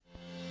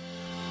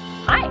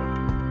Hi,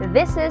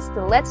 this is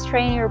the Let's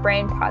Train Your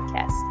Brain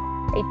podcast,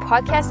 a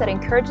podcast that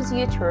encourages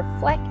you to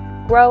reflect,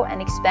 grow,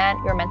 and expand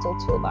your mental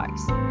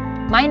toolbox.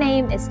 My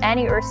name is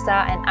Annie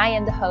Ursta, and I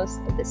am the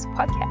host of this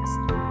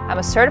podcast. I'm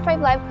a certified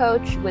life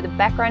coach with a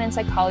background in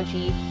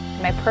psychology,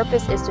 and my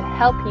purpose is to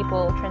help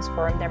people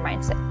transform their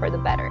mindset for the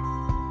better.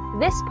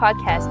 This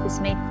podcast is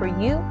made for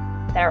you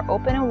that are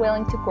open and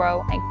willing to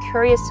grow and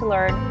curious to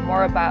learn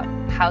more about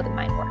how the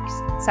mind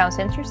works. Sounds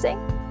interesting?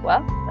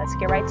 Well, let's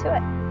get right to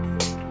it.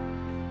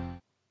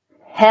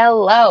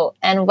 Hello,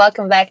 and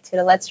welcome back to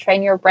the Let's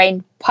Train Your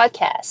Brain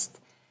podcast.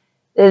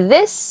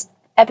 This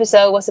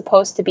episode was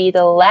supposed to be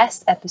the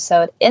last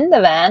episode in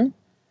the van,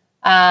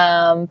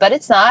 but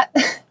it's not.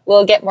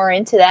 We'll get more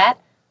into that.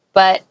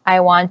 But I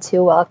want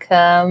to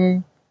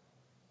welcome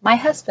my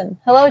husband.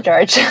 Hello,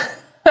 George.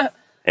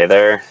 Hey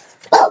there.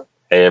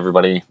 Hey,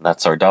 everybody.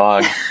 That's our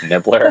dog,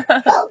 Nibbler.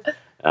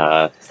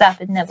 Stop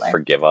it, Nibbler.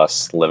 Forgive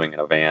us living in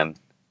a van.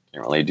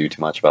 Can't really do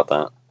too much about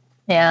that.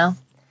 Yeah.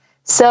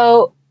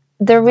 So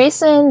the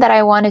reason that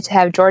I wanted to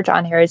have George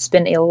on here, it's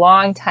been a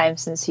long time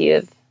since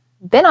you've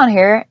been on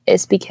here,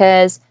 is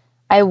because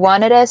I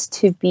wanted us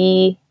to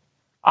be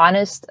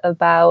honest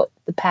about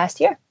the past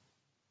year.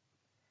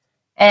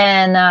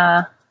 And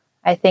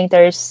I think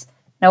there's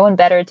no one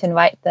better to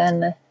invite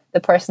than the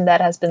person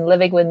that has been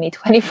living with me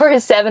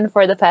 24/7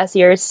 for the past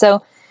years.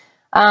 So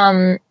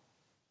maybe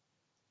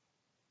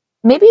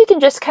you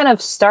can just kind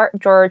of start,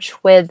 George,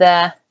 with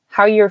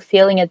how you're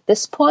feeling at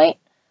this point.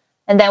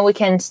 And then we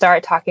can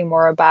start talking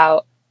more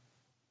about,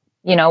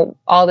 you know,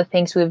 all the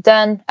things we've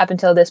done up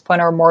until this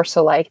point, or more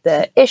so like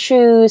the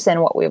issues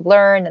and what we've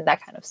learned and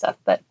that kind of stuff.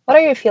 But what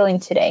are you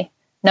feeling today,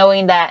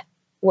 knowing that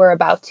we're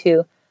about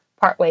to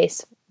part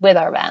ways with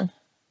our van?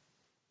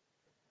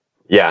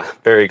 Yeah,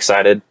 very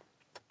excited.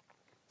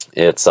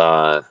 It's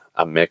a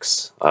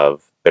mix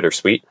of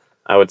bittersweet,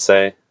 I would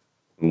say.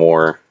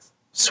 More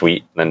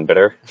sweet than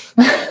bitter.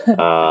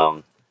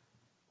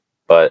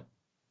 But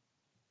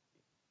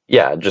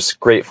yeah, just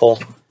grateful,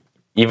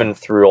 even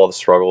through all the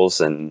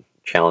struggles and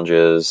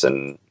challenges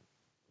and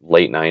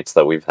late nights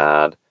that we've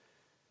had,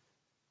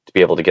 to be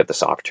able to get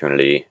this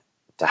opportunity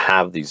to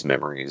have these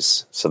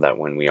memories so that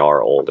when we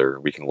are older,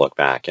 we can look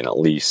back and at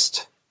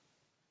least,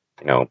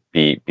 you know,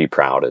 be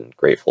proud and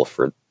grateful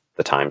for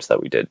the times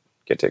that we did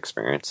get to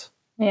experience.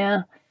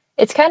 Yeah.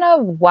 It's kind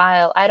of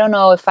wild. I don't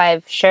know if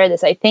I've shared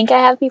this. I think I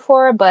have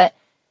before, but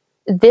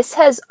this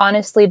has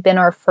honestly been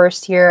our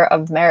first year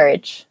of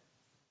marriage.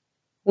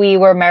 We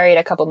were married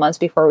a couple months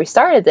before we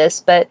started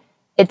this, but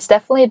it's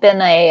definitely been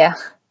a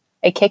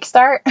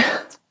kickstart.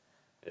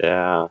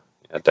 Yeah,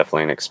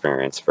 definitely an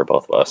experience for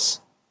both of us.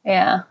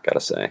 Yeah.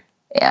 Gotta say.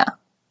 Yeah,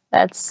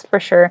 that's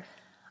for sure.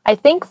 I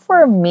think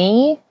for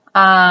me,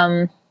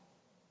 at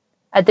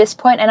this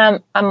point,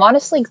 and I'm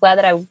honestly glad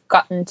that I've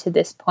gotten to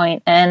this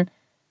point, and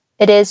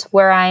it is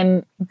where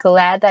I'm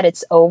glad that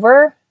it's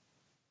over,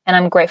 and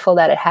I'm grateful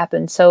that it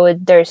happened. So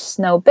there's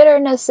no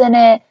bitterness in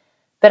it,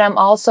 but I'm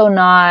also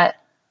not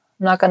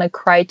going to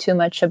cry too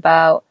much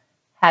about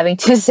having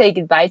to say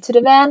goodbye to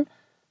the van,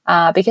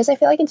 because I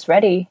feel like it's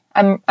ready.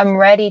 I'm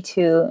ready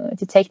to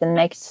take the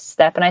next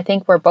step, and I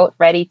think we're both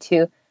ready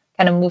to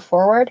kind of move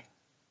forward.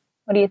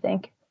 What do you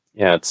think?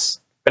 Yeah,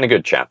 it's been a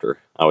good chapter,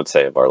 I would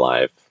say, of our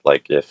life.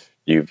 Like, if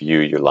you view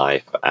your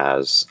life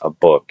as a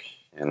book,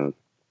 and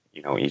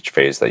you know, each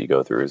phase that you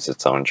go through is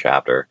its own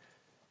chapter,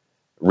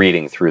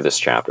 reading through this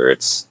chapter,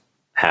 it's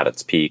had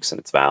its peaks and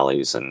its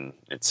valleys and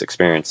its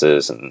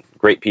experiences and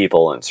great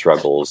people and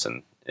struggles,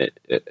 and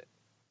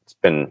it's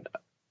been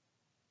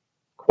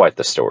quite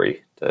the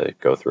story to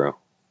go through.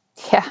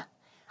 Yeah.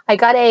 I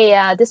got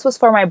this was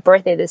for my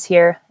birthday this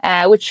year,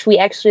 which we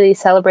actually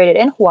celebrated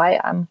in Hawaii.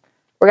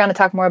 We're going to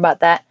talk more about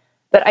that.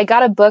 But I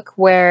got a book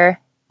where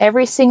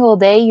every single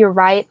day you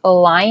write a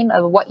line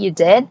of what you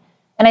did.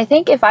 And I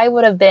think if I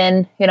would have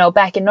been, you know,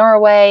 back in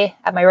Norway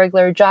at my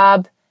regular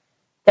job,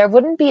 there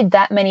wouldn't be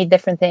that many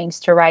different things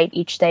to write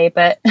each day.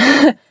 But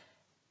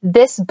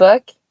this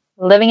book,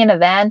 living in a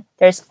van,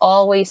 there's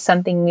always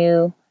something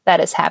new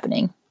that is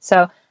happening.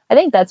 So I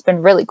think that's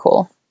been really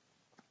cool.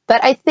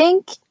 But I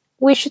think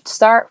we should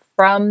start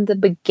from the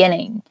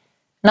beginning.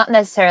 Not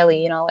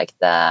necessarily, you know, like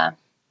the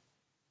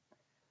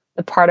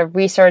part of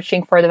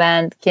researching for the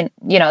van,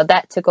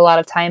 that took a lot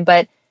of time.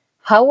 But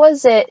how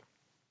was it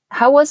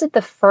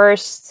the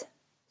first,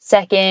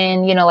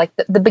 second, you know, like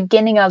the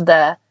beginning of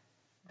the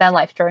van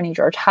life journey,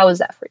 George? How was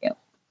that for you?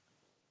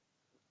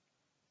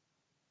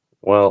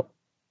 Well,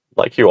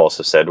 like you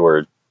also said,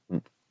 we're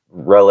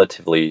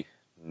relatively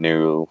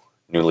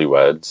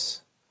newlyweds.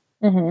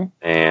 Mm-hmm.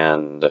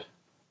 And,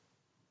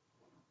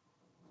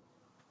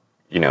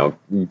 you know,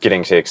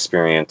 getting to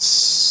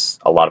experience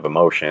a lot of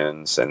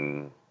emotions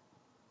and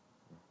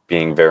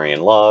being very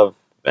in love.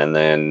 And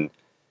then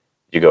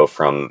you go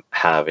from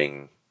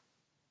having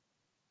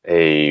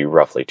a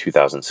roughly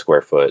 2,000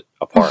 square foot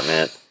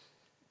apartment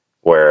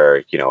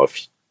where, you know,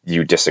 if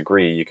you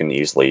disagree, you can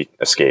easily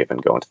escape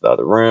and go into the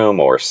other room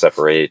or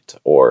separate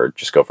or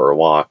just go for a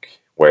walk,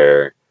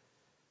 where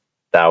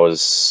that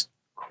was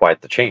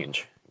quite the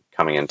change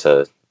coming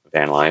into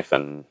van life.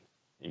 And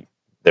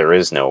there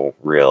is no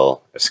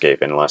real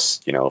escape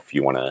unless, if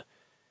you want to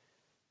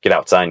get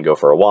outside and go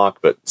for a walk,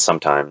 but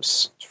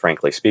sometimes,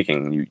 frankly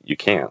speaking, you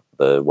can't.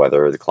 The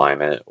weather, the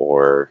climate,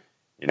 or,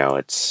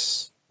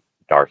 it's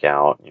dark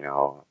out,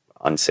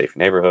 unsafe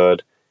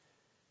neighborhood.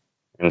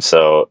 And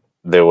so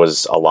there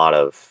was a lot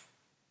of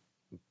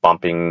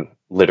bumping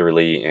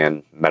literally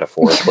and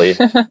metaphorically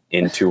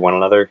into one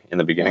another in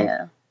the beginning.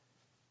 Yeah.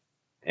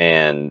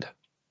 And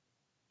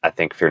I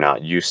think if you're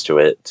not used to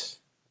it,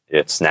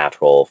 it's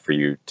natural for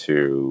you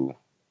to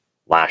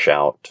lash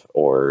out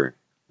or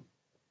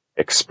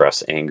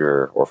express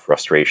anger or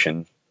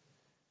frustration,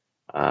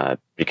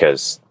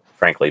 because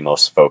frankly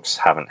most folks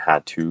haven't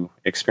had to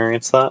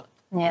experience that.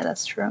 Yeah,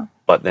 that's true.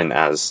 But then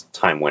as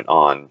time went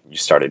on, you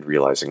started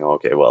realizing, oh,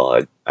 okay,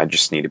 well, I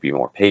just need to be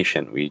more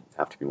patient. We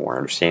have to be more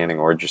understanding,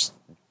 or just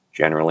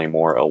generally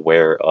more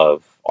aware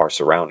of our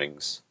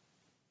surroundings.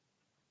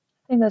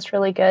 I think that's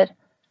really good.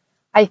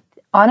 I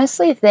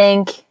honestly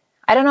think,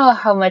 I don't know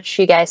how much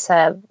you guys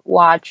have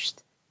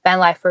watched Van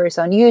Lifers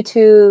on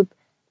YouTube.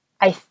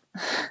 I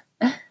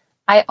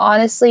I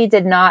honestly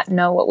did not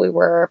know what we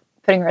were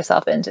putting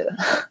ourselves into,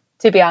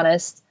 to be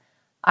honest.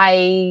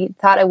 I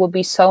thought it would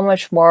be so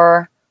much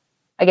more,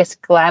 I guess,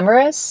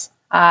 glamorous,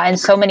 and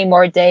so many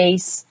more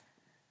days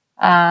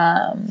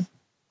um,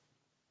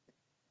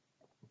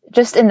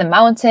 just in the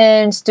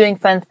mountains doing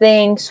fun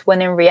things,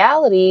 when in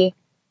reality,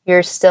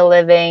 you're still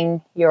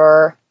living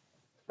your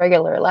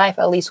regular life.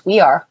 At least we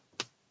are.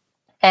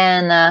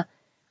 And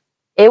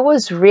it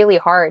was really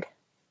hard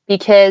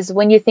because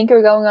when you think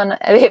you're going on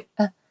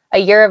a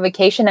year of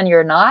vacation and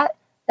you're not,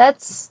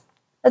 that's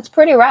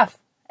pretty rough.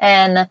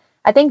 And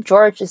I think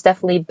George is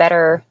definitely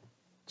better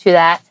to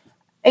that.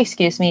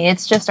 Excuse me,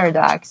 it's just our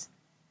dogs.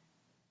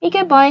 Be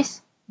good,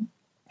 boys.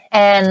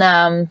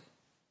 And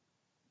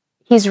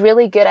he's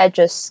really good at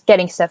just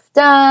getting stuff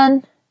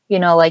done.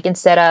 Like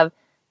instead of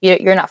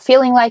you're not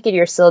feeling like it,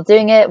 you're still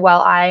doing it.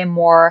 While I'm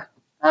more,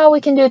 oh,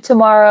 we can do it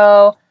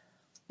tomorrow.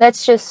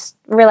 Let's just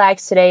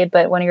relax today.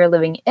 But when you're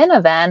living in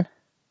a van,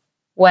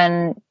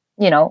 when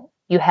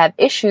you have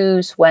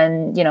issues,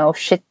 when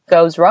shit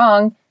goes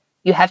wrong,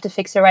 you have to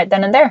fix it right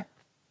then and there.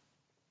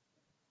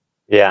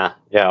 Yeah,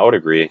 I would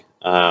agree.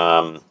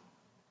 Also,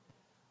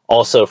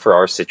 for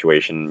our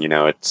situation,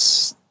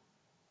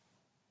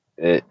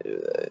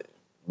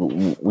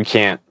 we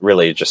can't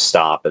really just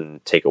stop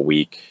and take a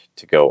week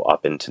to go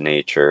up into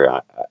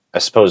nature. I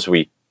suppose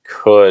we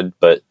could,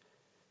 but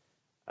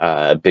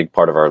a big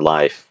part of our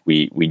life,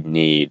 we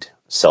need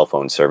cell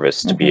phone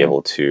service to be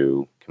able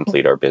to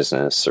complete our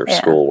business or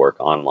schoolwork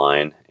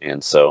online.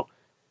 And so,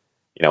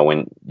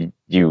 when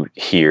you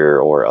hear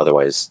or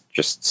otherwise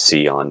just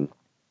see on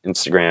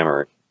Instagram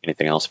or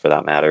anything else for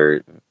that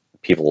matter,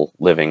 people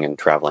living and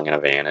traveling in a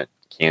van, it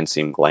can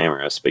seem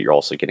glamorous, but you're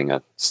also getting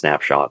a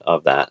snapshot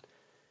of that.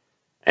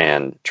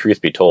 And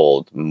truth be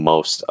told,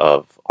 most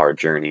of our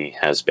journey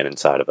has been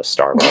inside of a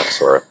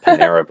Starbucks or a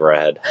Panera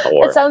Bread,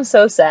 or That sounds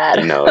so sad.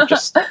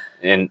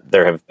 And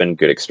there have been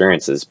good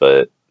experiences,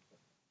 but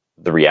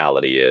the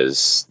reality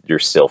is you're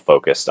still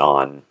focused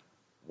on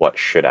what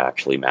should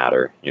actually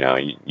matter.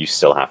 You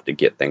still have to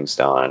get things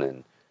done,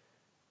 and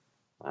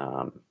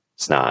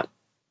it's not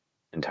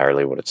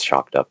entirely what it's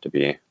chalked up to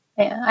be.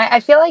 Yeah, I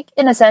feel like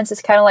in a sense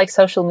it's kind of like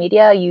social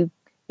media. You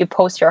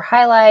post your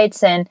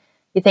highlights and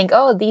you think,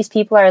 oh, these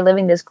people are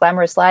living this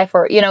glamorous life,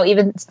 or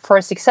even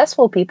for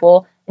successful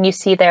people, and you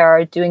see they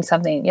are doing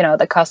something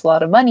that costs a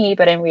lot of money,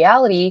 but in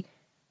reality,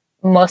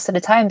 most of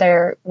the time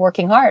they're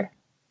working hard.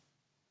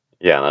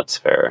 Yeah, that's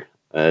fair.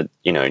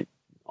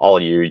 All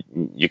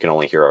you can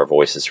only hear our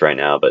voices right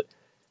now, but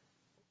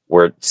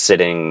we're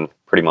sitting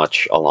pretty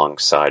much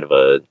alongside of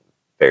a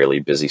fairly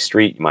busy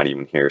street. You might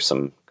even hear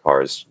some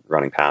cars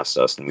running past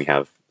us, and we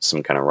have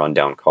some kind of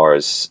rundown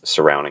cars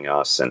surrounding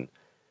us. And,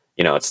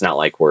 it's not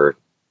like we're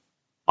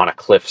on a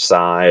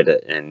cliffside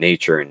in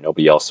nature and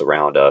nobody else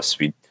around us.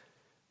 We're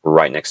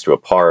right next to a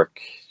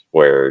park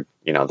where,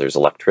 there's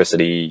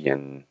electricity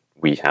and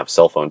we have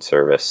cell phone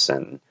service.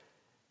 And,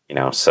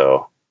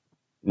 so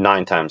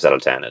 9 times out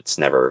of 10, it's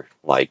never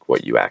like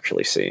what you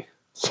actually see.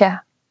 Yeah.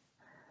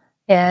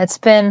 Yeah, it's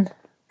been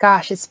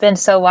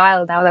so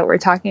wild now that we're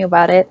talking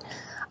about it.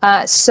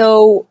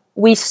 So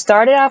we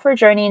started off our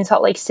journey in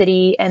Salt Lake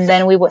City, and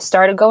then we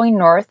started going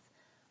north.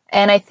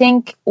 And I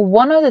think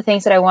one of the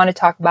things that I want to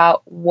talk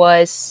about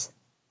was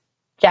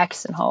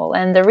Jackson Hole.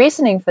 And the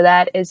reasoning for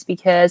that is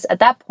because at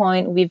that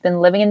point, we've been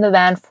living in the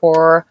van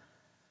for,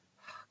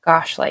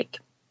 like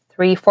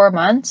 3-4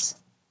 months.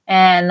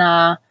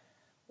 And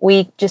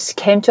we just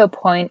came to a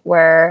point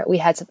where we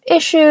had some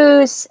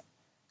issues,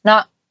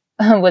 not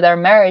with our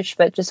marriage,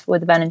 but just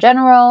with the van in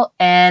general.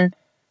 And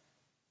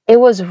it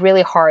was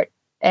really hard.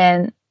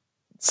 And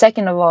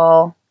second of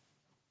all,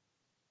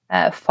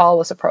 fall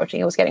was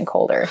approaching. It was getting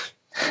colder.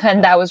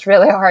 And that was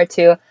really hard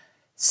too.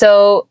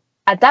 So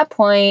at that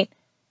point,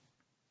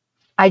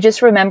 I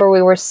just remember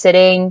we were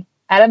sitting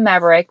at a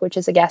Maverick, which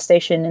is a gas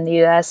station in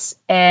the US,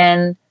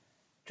 and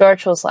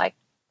George was like,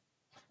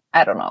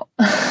 I don't know.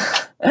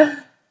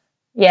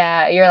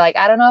 Yeah, you're like,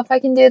 I don't know if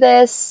I can do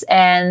this.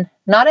 And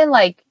not in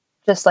like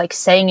just like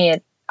saying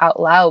it out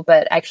loud,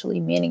 but actually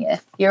meaning it.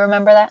 You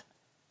remember that?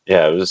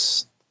 Yeah, it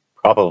was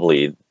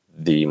probably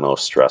the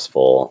most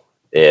stressful.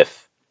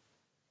 If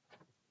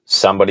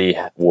somebody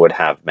would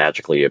have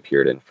magically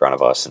appeared in front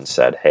of us and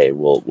said, "Hey,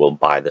 we'll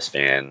buy this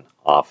van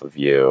off of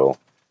you,"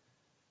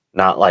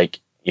 not like,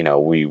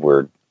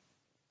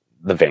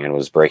 the van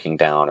was breaking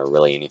down or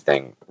really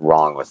anything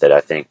wrong with it.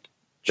 I think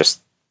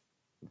just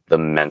the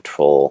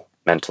mental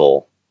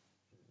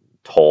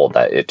toll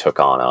that it took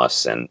on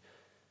us, and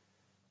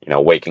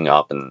waking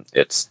up and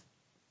it's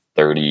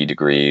 30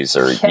 degrees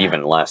or Yeah.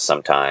 even less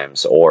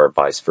sometimes, or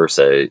vice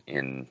versa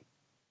in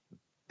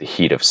the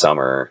heat of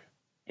summer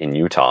in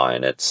Utah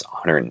and it's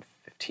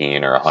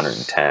 115 or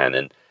 110.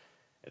 And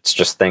it's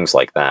just things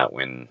like that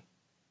when,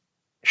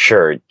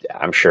 sure,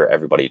 I'm sure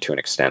everybody to an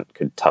extent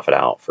could tough it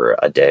out for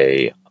a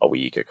day, a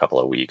week, a couple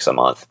of weeks, a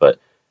month, but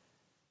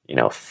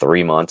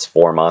 3 months,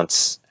 4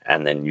 months,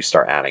 and then you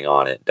start adding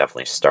on, it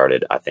definitely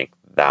started. I think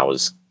that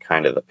was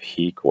kind of the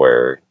peak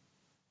where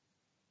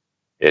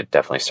it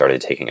definitely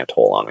started taking a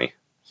toll on me.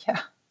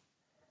 Yeah.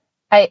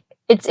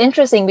 It's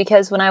interesting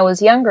because when I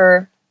was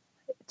younger,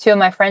 two of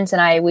my friends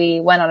and I, we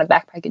went on a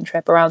backpacking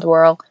trip around the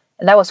world,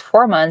 and that was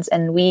 4 months,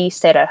 and we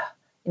stayed at,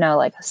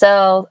 like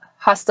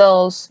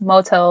hostels,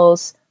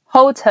 motels,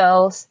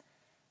 hotels,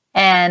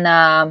 and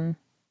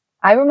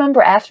I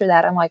remember after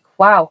that, I'm like,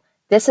 wow,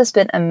 this has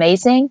been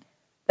amazing,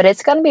 but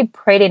it's gonna be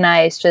pretty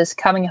nice just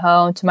coming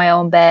home to my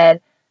own bed,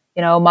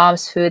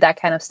 mom's food,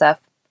 that kind of stuff,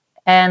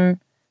 and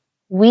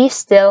we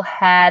still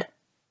had,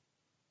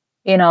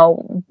 you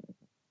know,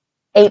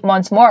 8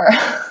 months more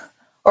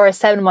or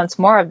 7 months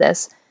more of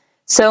this.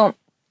 So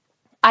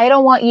I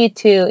don't want you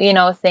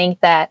to, think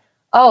that,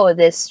 oh,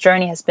 this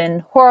journey has been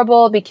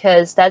horrible,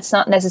 because that's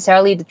not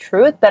necessarily the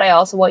truth. But I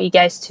also want you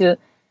guys to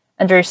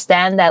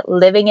understand that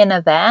living in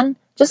a van,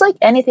 just like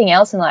anything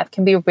else in life,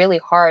 can be really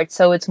hard.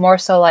 So it's more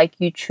so like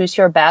you choose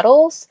your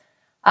battles.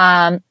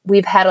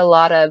 We've had a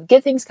lot of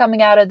good things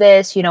coming out of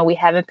this. We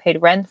haven't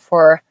paid rent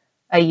for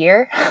a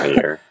year,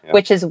 Yeah.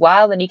 which is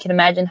wild. And you can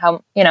imagine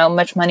how,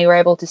 much money we're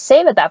able to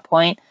save at that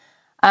point.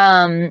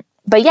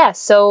 But yeah,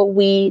 so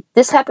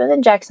this happened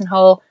in Jackson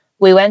Hole.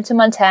 We went to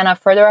Montana,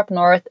 further up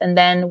north, and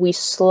then we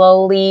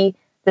slowly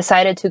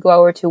decided to go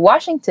over to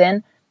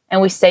Washington, and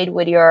we stayed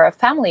with your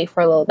family for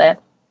a little bit.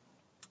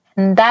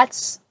 And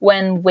that's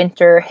when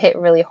winter hit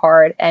really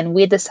hard, and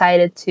we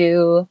decided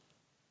to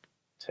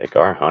take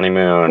our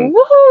honeymoon.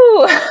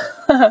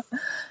 Woohoo!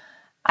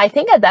 I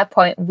think at that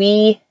point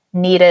we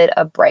needed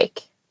a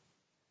break.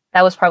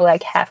 That was probably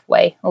like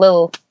halfway, a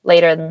little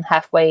later than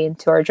halfway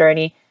into our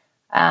journey.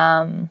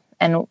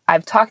 And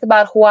I've talked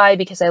about Hawaii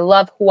because I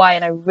love Hawaii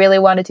and I really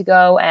wanted to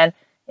go, and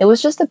it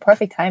was just the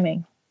perfect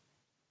timing.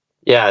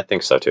 Yeah, I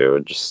think so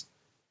too. Just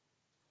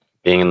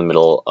being in the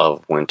middle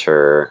of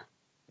winter,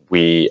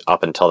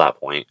 up until that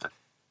point, I'm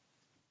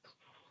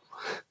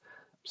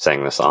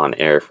saying this on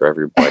air for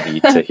everybody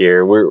to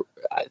hear, we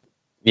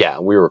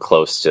were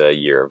close to a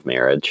year of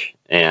marriage,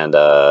 and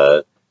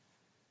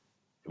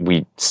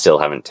we still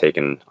haven't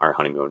taken our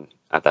honeymoon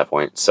at that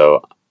point.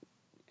 So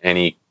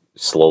Annie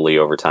slowly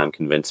over time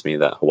convinced me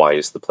that Hawaii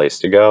is the place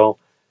to go.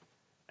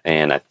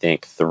 And I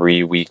think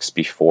 3 weeks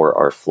before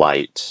our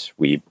flight,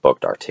 we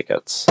booked our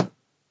tickets.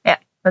 Yeah,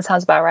 that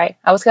sounds about right.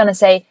 I was going to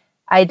say,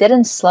 I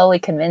didn't slowly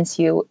convince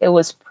you. It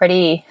was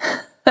pretty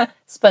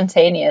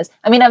spontaneous.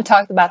 I mean, I've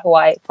talked about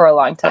Hawaii for a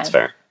long time. That's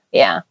fair.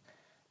 Yeah.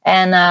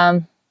 And,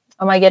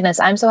 oh my goodness,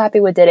 I'm so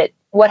happy we did it.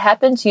 What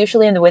happens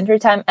usually in the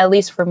wintertime, at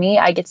least for me,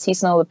 I get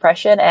seasonal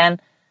depression,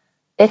 and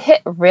it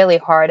hit really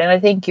hard. And I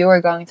think you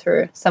were going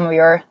through some of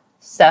your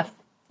stuff,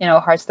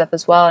 hard stuff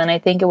as well. And I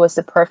think it was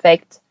the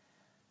perfect,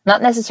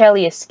 not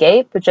necessarily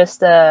escape, but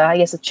just, I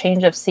guess, a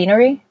change of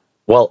scenery.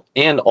 Well,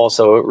 and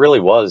also it really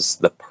was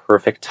the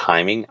perfect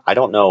timing. I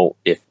don't know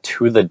if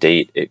to the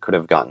date it could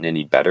have gotten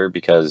any better,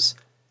 because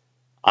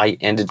I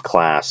ended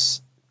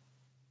class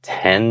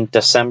 10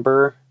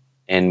 December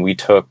and we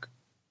took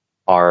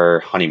our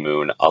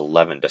honeymoon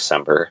 11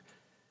 December.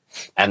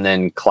 And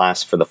then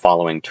class for the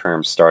following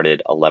term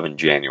started 11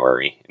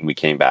 January, and we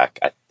came back,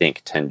 I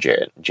think, 10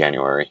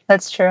 January.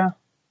 That's true.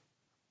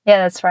 Yeah,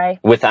 that's right.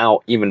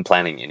 Without even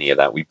planning any of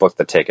that. We booked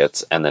the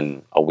tickets, and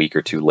then a week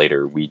or two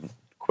later, we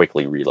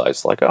quickly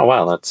realized, like, oh,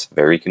 wow, that's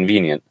very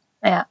convenient.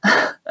 Yeah.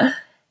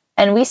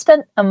 And we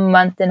spent a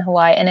month in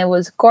Hawaii, and it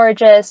was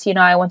gorgeous.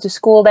 I went to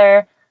school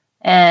there,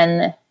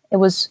 and it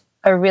was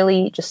a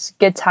really just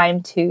good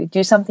time to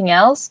do something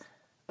else.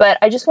 But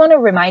I just want to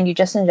remind you,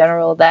 just in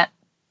general, that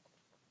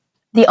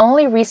the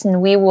only reason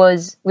we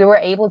were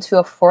able to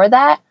afford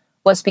that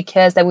was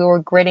because that we were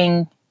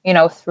gritting,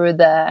 through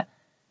the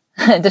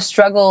the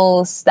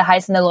struggles, the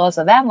highs and the lows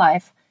of van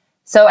life.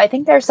 So I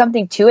think there's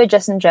something to it,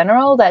 just in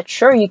general, that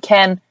sure, you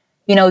can,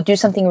 do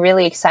something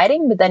really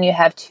exciting, but then you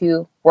have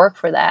to work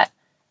for that.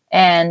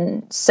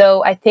 And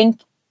so I think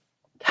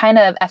kind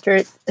of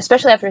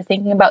especially after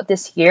thinking about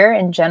this year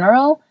in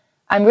general,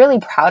 I'm really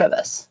proud of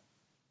us,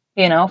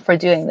 for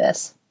doing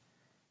this.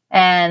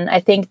 And I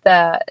think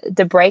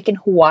the break in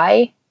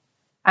Hawaii,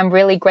 I'm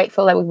really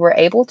grateful that we were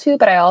able to,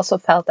 but I also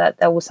felt that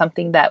that was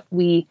something that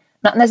we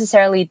not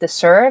necessarily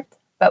deserved,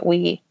 but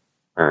we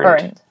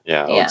earned.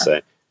 Yeah, I would Yeah.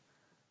 say.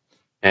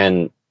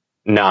 And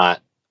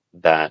not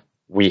that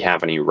we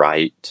have any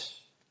right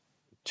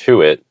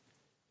to it,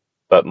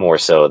 but more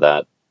so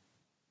that,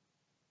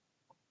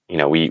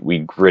 we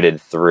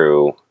gritted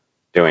through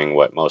doing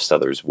what most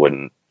others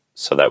wouldn't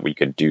so that we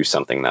could do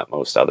something that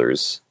most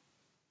others,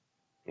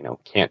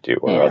 can't do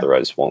or Yeah.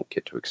 otherwise won't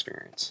get to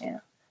experience. Yeah.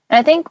 And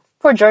I think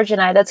for George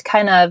and I, that's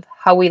kind of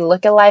how we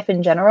look at life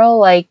in general.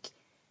 Like,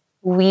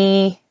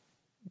 we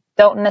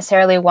don't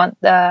necessarily want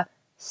the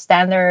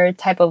standard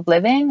type of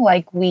living.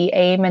 Like, we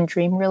aim and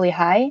dream really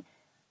high.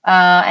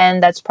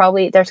 And that's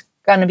probably, there's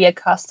going to be a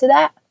cost to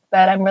that.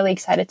 But I'm really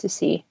excited to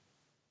see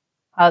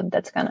how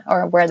that's going to,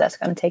 or where that's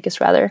going to take us,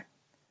 rather.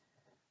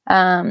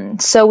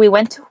 So we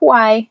went to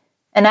Hawaii.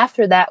 And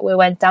after that, we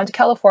went down to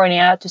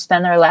California to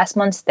spend our last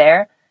months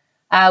there,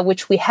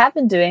 which we have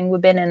been doing.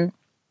 We've been in,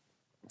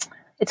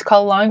 it's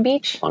called Long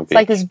Beach. It's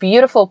like this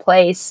beautiful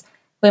place.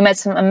 We met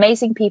some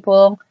amazing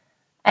people,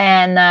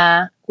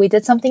 and we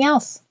did something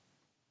else.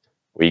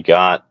 We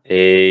got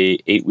a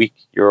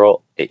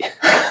 8-week-old.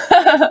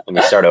 Let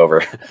me start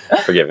over.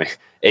 Forgive me.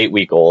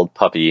 8-week-old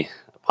puppy,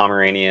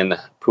 Pomeranian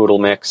poodle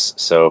mix.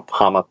 So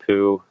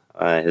Pama-Poo.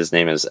 His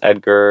name is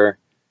Edgar.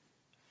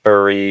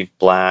 Furry,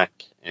 black,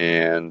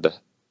 and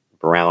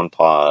brown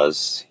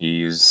paws.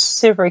 He's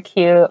super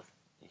cute.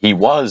 He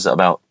was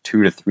about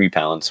 2 to 3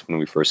 pounds when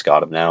we first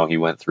got him. Now he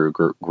went through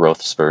a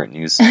growth spurt, and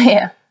he's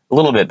yeah. a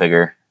little bit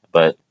bigger,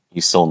 but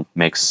he still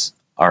makes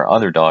our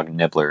other dog,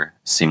 Nibbler,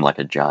 seem like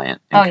a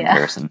giant in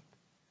comparison. Yeah.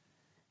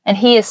 And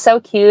he is so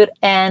cute,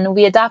 and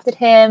we adopted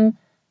him.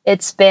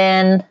 It's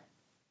been,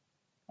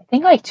 I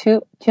think, like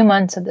two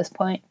months at this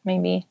point,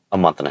 maybe. A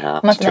month and a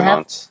half. 2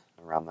 months,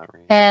 around that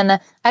range.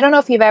 And I don't know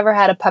if you've ever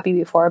had a puppy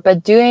before,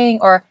 but getting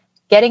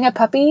a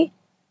puppy,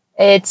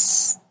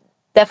 it's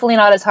definitely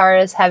not as hard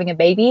as having a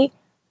baby,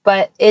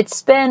 but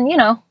it's been,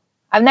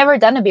 I've never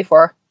done it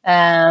before.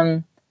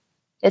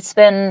 It's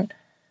been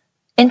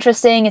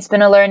interesting. It's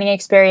been a learning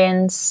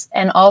experience.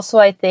 And also,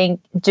 I think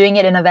doing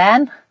it in a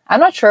van, I'm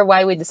not sure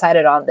why we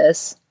decided on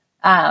this,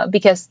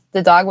 because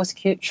the dog was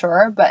cute,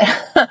 sure, but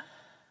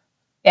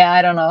yeah,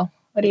 I don't know.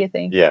 What do you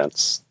think? Yeah,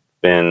 it's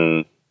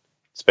been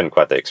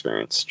quite the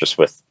experience, just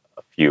with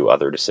a few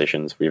other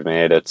decisions we've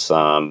made. It's,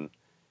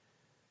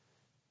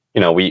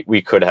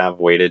 we could have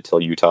waited till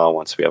Utah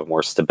once we have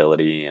more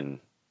stability and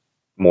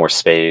more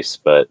space,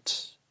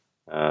 but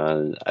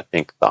I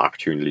think the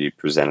opportunity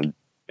presented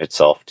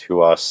itself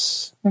to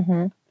us,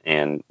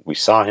 and we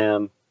saw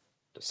him,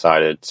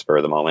 decided, spur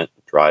of the moment,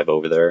 drive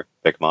over there,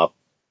 pick him up.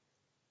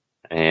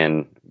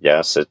 And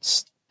yes,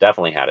 it's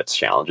definitely had its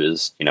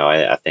challenges.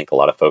 I think a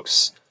lot of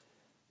folks,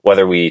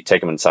 whether we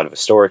take them inside of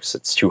historics,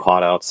 it's too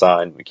hot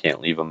outside, we can't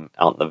leave them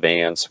out in the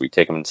van, so we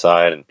take them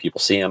inside and people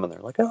see him and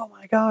they're like, oh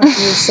my gosh,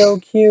 he's so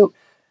cute.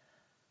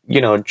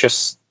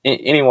 Just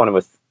anyone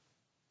with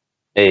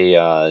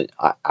either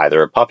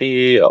a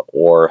puppy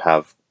or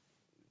have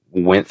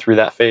went through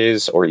that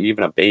phase, or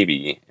even a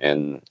baby,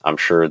 and I'm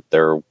sure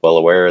they're well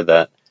aware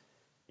that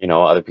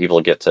other people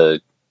get to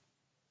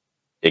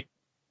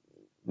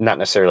not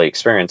necessarily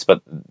experience,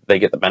 but they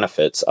get the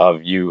benefits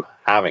of you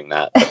having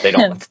that, but they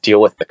don't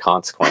deal with the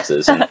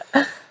consequences. And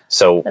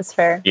so that's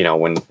fair.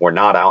 When we're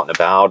not out and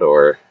about,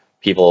 or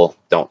people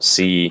don't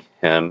see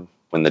him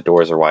when the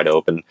doors are wide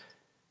open,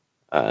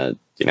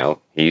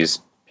 he's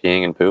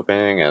peeing and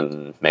pooping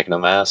and making a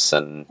mess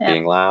and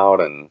being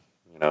loud, and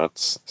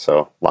it's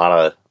so a lot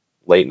of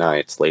late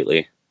nights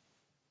lately.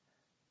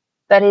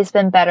 But he's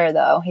been better,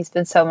 though. He's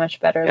been so much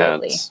better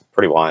lately. It's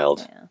pretty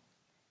wild. Yeah.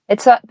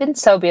 It's been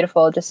so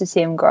beautiful just to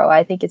see him grow.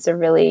 I think it's a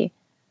really,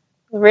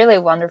 really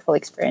wonderful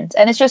experience.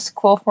 And it's just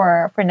cool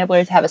for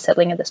Nibbler to have a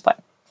sibling at this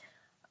point.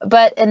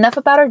 But enough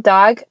about our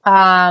dog.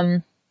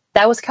 That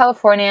was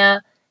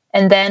California.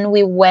 And then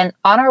we went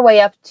on our way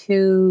up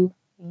to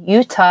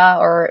Utah,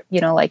 or,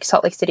 like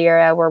Salt Lake City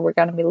area where we're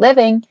going to be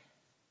living.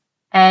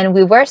 And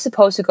we were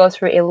supposed to go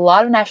through a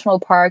lot of national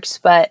parks,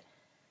 but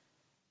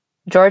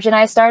George and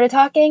I started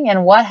talking,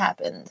 and what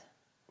happened?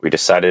 We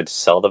decided to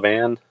sell the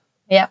van.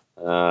 Yeah.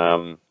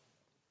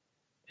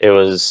 It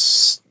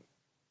was,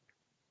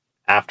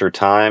 after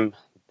time,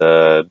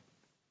 the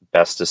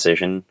best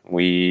decision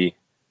we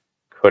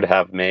could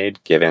have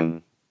made,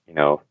 given,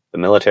 the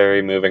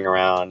military, moving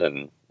around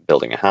and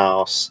building a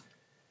house,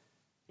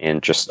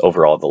 and just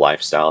overall the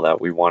lifestyle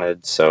that we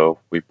wanted. So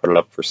we put it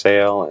up for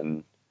sale,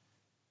 and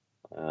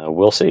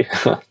we'll see.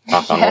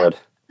 Knock on wood.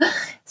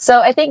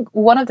 So I think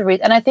one of the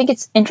reasons, and I think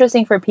it's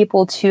interesting for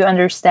people to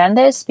understand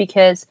this,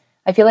 because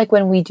I feel like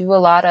when we do a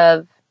lot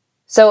of,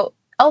 so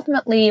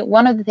ultimately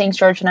one of the things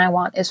George and I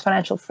want is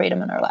financial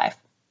freedom in our life.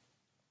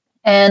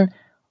 And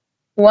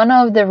one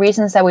of the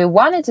reasons that we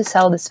wanted to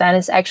sell this van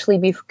is actually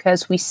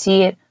because we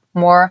see it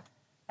more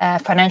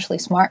financially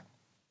smart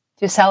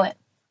to sell it.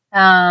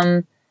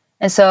 And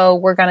so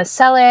we're going to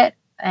sell it,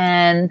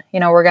 and,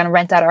 we're going to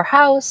rent out our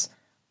house.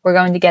 We're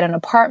going to get an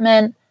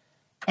apartment,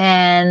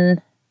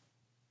 and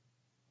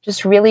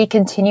just really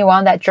continue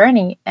on that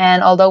journey.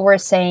 And although we're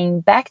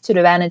saying back to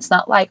the van, it's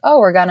not like, oh,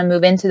 we're going to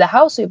move into the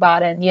house we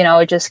bought and,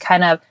 just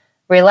kind of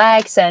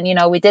relax and,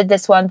 we did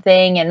this one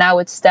thing and now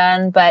it's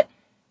done. But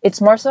it's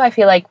more so I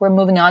feel like we're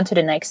moving on to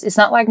the next. It's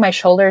not like my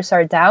shoulders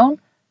are down,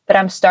 but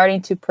I'm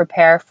starting to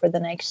prepare for the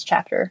next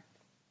chapter.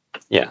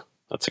 Yeah,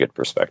 that's a good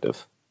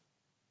perspective.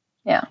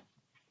 Yeah.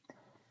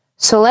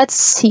 So let's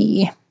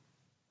see.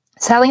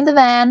 Selling the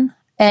van.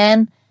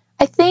 And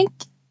I think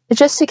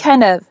just to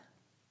kind of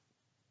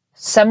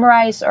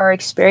summarize our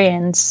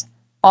experience,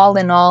 all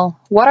in all,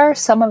 what are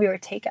some of your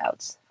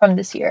takeouts from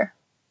this year?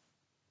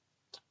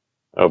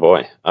 Oh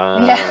boy.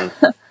 Yeah.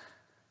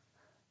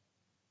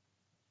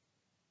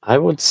 I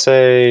would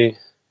say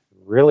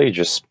really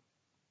just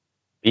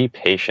be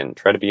patient.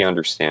 Try to be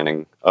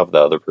understanding of the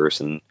other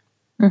person.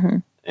 Mm-hmm.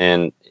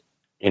 And,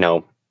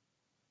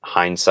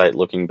 hindsight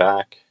looking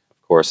back,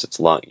 of course, it's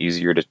a lot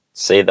easier to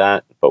say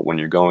that. But when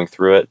you're going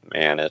through it,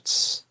 man,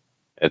 it's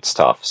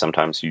tough.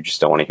 Sometimes you just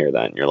don't want to hear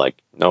that. And you're like,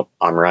 nope,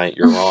 I'm right,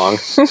 you're wrong,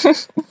 kind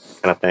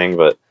of thing.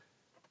 But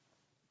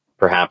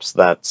perhaps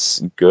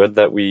that's good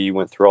that we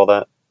went through all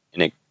that.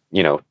 And it,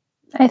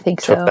 I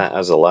think took so. that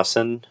as a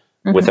lesson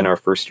within our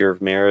first year of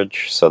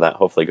marriage, so that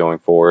hopefully going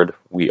forward,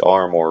 we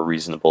are more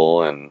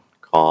reasonable and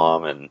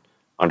calm and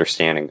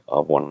understanding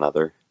of one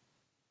another.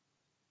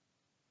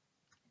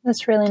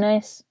 That's really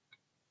nice.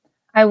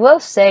 I will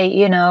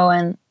say,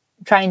 and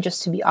trying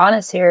just to be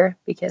honest here,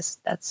 because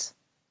that's,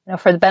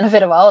 for the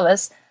benefit of all of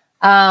us,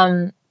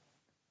 I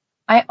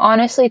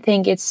honestly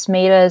think it's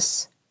made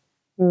us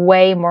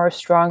way more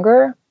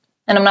stronger.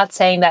 And I'm not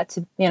saying that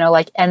to,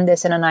 like end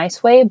this in a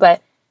nice way,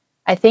 but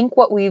I think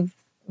what we've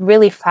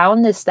really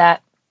found is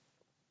that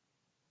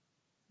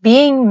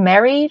being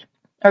married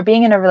or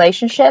being in a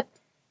relationship,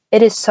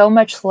 it is so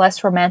much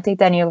less romantic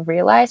than you'll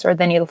realize or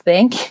than you'll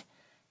think.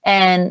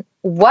 And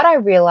what I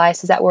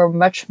realized is that we're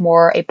much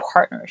more a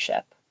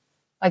partnership.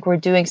 Like we're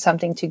doing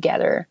something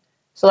together.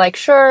 So like,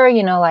 sure,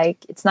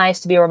 like it's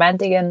nice to be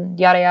romantic and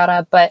yada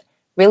yada, but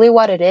really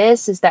what it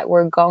is that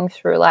we're going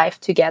through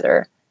life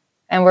together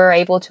and we're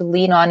able to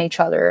lean on each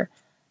other.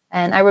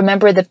 And I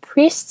remember the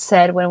priest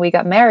said when we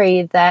got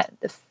married that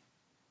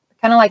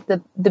kind of like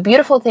the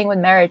beautiful thing with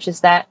marriage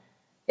is that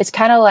it's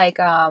kind of like,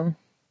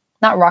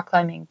 not rock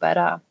climbing,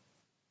 but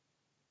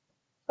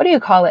what do you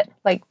call it?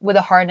 Like with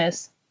a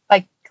harness,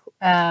 like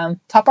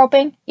top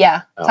roping?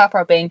 Yeah, top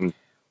roping,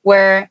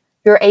 where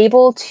you're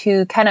able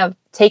to kind of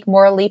take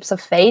more leaps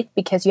of faith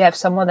because you have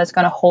someone that's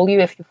going to hold you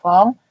if you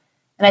fall.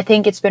 And I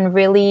think it's been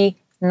really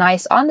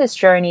nice on this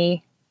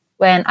journey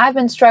when I've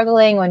been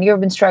struggling, when you've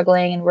been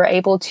struggling, and we're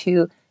able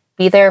to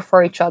be there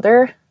for each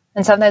other.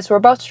 And sometimes we're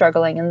both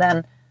struggling, and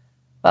then,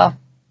 well,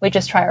 we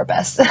just try our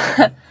best.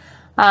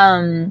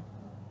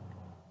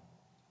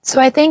 So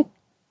I think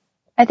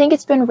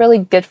it's been really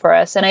good for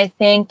us. And I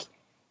think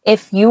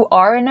if you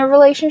are in a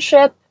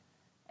relationship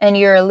and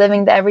you're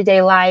living the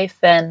everyday life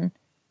and,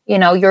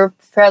 you're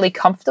fairly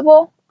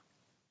comfortable,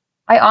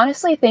 I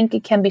honestly think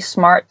it can be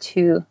smart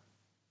to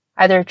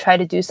either try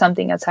to do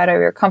something outside of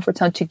your comfort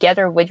zone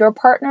together with your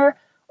partner,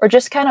 or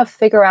just kind of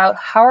figure out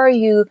how are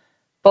you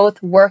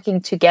both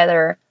working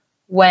together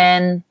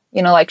when,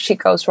 like shit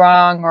goes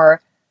wrong or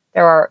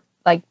there are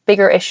like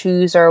bigger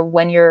issues, or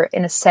when you're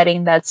in a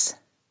setting that's,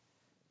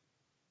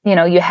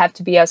 you have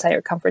to be outside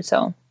your comfort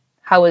zone.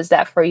 How is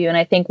that for you? And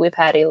I think we've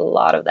had a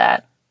lot of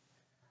that.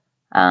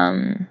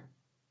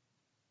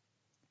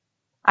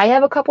 I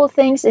have a couple of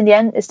things in the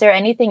end. Is there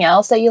anything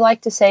else that you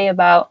like to say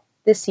about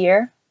this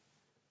year?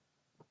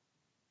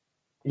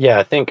 Yeah,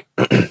 I think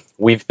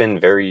we've been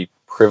very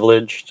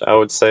privileged, I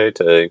would say,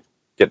 to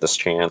get this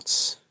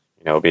chance.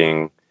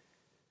 Being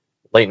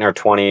late in our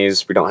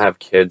 20s, we don't have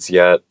kids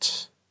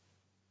yet.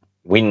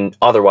 We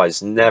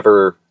otherwise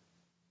never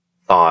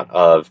thought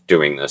of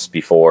doing this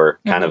before,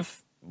 kind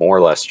of more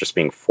or less just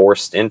being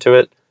forced into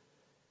it.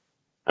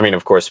 I mean,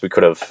 of course, we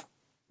could have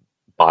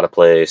bought a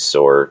place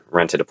or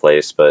rented a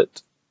place,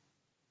 but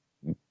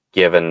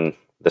given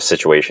the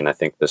situation, I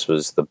think this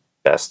was the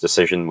best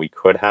decision we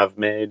could have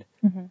made.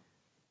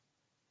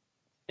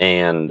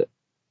 And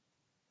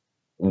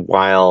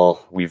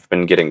while we've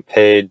been getting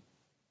paid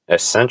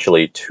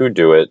essentially to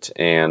do it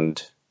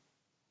and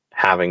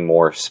having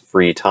more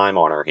free time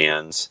on our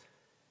hands,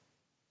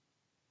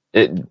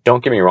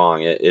 don't get me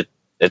wrong,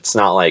 it's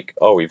not like,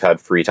 oh, we've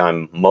had free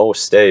time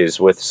most days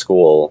with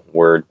school.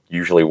 We're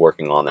usually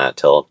working on that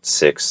till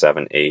 6,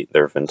 7, 8.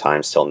 There have been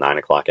times till 9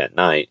 o'clock at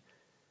night.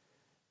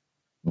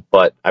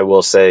 But I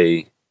will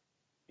say,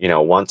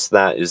 once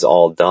that is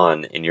all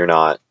done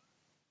and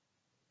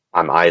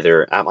I'm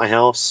either at my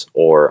house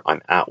or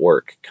I'm at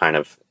work, kind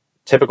of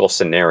typical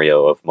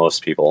scenario of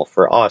most people.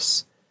 For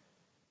us,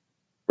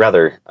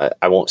 rather,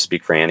 I won't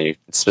speak for Annie,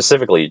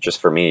 specifically just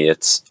for me,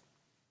 it's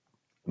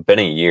been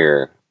a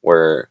year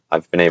where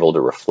I've been able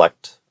to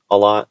reflect a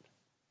lot.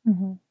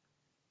 And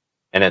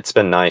it's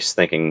been nice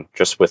thinking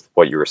just with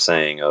what you were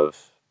saying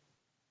of,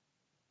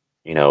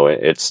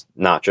 it's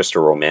not just a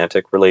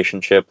romantic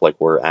relationship, like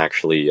we're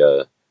actually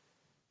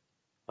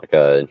like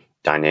a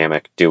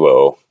dynamic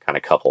duo kind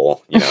of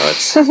couple.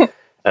 It's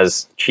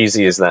as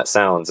cheesy as that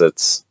sounds,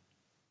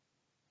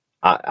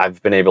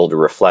 I've been able to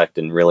reflect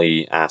and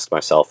really ask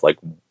myself, like,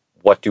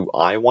 what do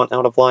I want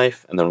out of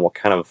life, and then what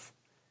kind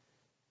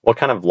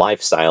of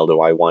lifestyle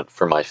do I want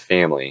for my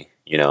family,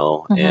 you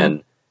know? Mm-hmm.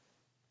 And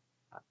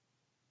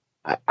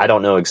I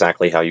don't know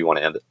exactly how you want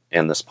to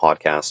end this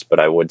podcast, but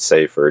I would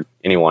say for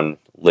anyone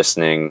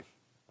listening,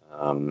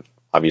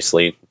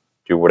 obviously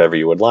do whatever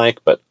you would like,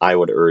 but I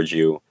would urge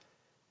you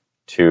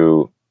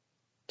to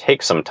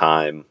take some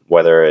time,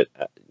 whether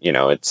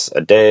it's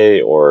a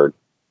day or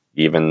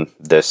even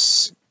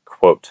this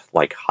quote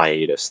like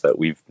hiatus that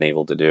we've been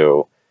able to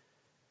do,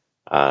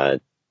 uh,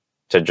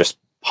 to just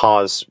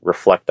pause,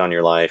 reflect on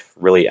your life,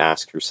 really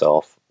ask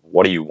yourself,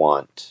 what do you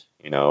want?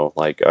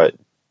 Like,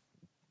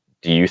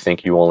 do you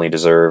think you only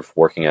deserve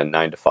working a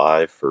 9 to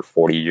 5 for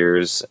 40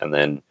 years and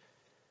then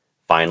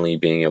finally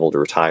being able to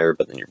retire,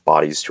 but then your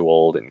body's too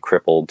old and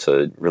crippled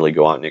to really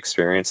go out and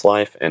experience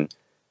life? And,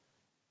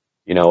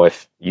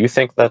 if you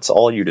think that's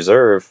all you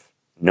deserve,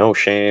 no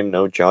shame,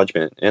 no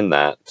judgment in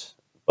that.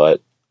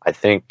 But I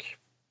think,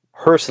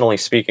 personally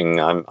speaking,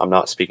 I'm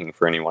not speaking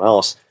for anyone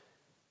else,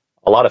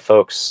 a lot of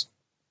folks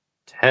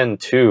tend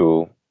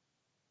to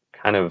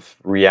kind of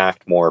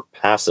react more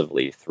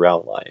passively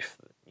throughout life.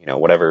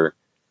 Whatever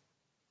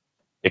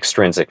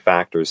extrinsic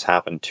factors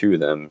happen to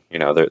them,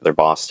 their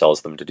boss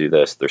tells them to do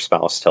this, their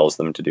spouse tells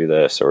them to do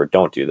this, or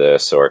don't do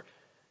this, or,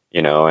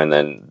 and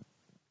then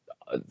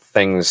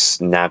things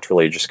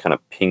naturally just kind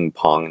of ping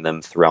pong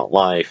them throughout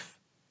life.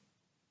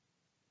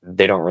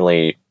 They don't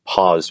really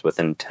pause with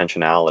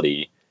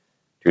intentionality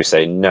to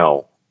say,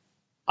 no,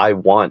 I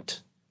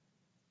want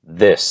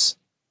this,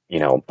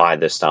 by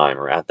this time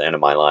or at the end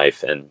of my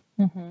life. And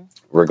Mm-hmm.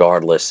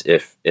 regardless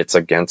if it's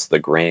against the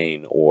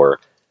grain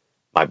or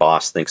my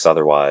boss thinks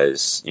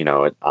otherwise,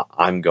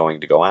 I'm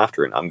going to go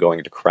after it. I'm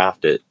going to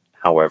craft it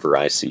however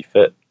I see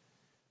fit.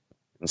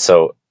 And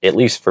so, at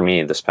least for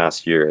me, this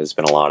past year has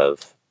been a lot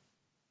of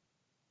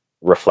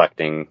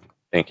reflecting,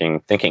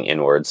 thinking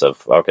inwards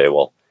of, okay,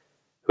 well,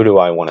 who do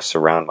I want to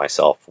surround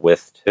myself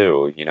with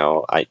too?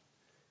 I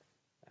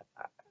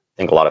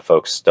think a lot of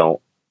folks don't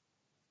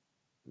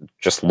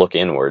just look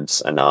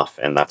inwards enough,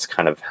 and that's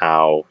kind of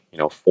how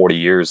 40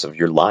 years of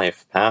your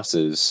life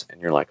passes, and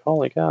you're like,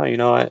 holy cow,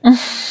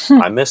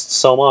 I missed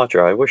so much,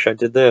 or I wish I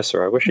did this,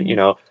 or I wish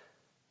Mhm.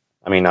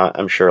 I mean,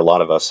 I'm sure a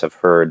lot of us have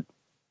heard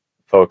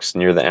folks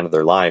near the end of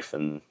their life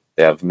and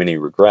they have many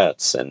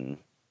regrets, and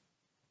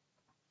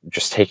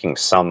just taking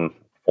some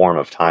form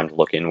of time to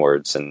look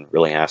inwards and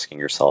really asking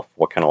yourself,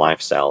 what kind of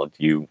lifestyle do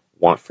you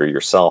want for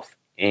yourself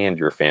and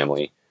your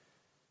family,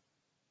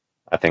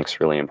 I think is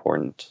really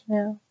important.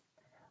 Yeah.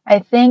 I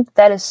think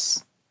that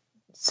is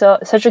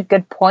such a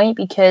good point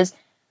because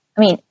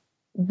I mean,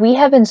 we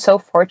have been so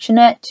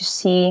fortunate to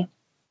see,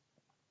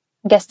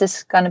 I guess this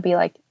is going to be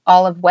like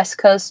all of West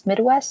Coast,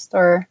 Midwest,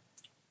 or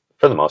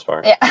For the most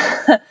part.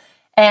 yeah.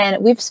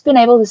 And we've just been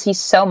able to see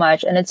so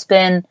much, and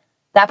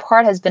that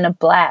part has been a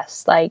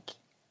blast. Like,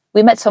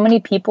 we met so many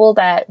people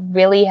that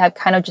really have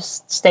kind of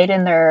just stayed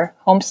in their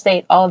home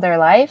state all of their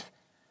life.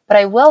 But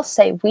I will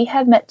say, we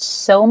have met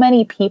so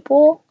many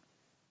people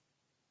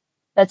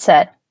that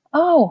said,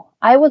 "Oh,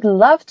 I would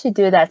love to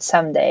do that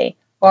someday,"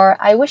 or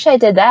 "I wish I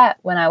did that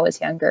when I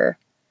was younger."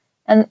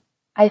 And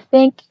I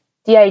think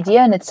the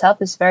idea in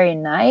itself is very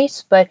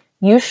nice, but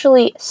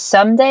usually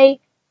someday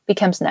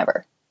becomes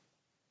never.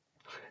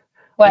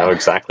 I know What?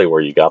 exactly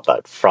where you got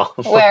that from.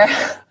 Where?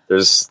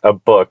 There's a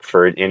book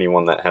for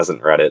anyone that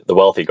hasn't read it, The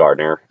Wealthy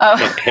Gardener. Oh,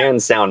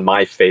 Hands down,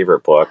 my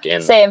favorite book.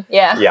 And same.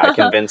 Yeah. yeah, I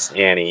convinced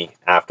Annie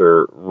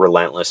after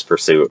relentless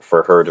pursuit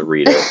for her to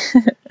read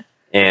it.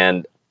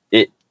 And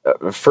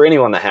for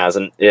anyone that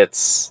hasn't,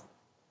 it's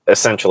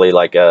essentially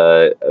like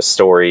a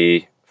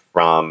story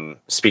from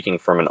speaking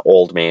from an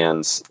old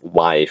man's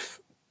life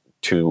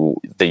to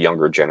the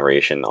younger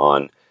generation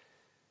on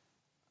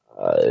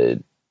uh,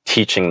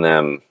 teaching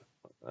them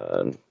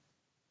uh,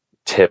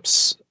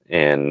 tips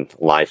and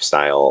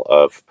lifestyle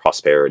of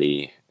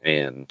prosperity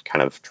and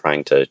kind of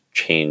trying to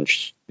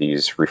change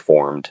these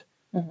reformed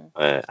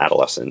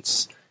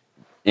adolescents.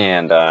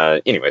 And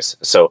anyways,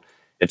 so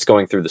it's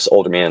going through this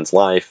older man's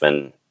life,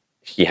 and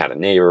he had a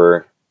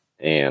neighbor,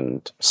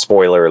 and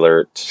spoiler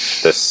alert,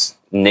 this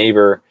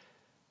neighbor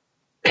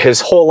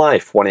his whole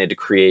life wanted to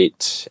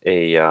create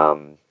a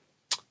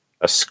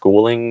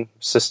schooling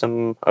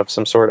system of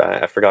some sort.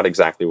 I forgot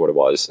exactly what it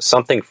was.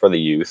 Something for the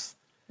youth.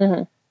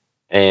 Mm-hmm.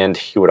 And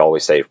he would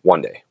always say,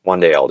 one day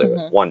I'll do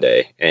it, one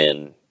day.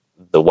 And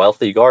the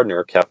wealthy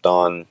gardener kept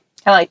on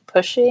Kind of like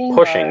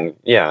pushing,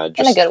 yeah,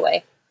 in a good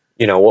way.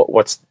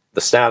 What's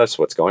the status?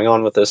 What's going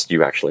on with this? Do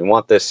you actually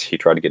want this? He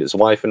tried to get his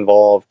wife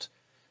involved,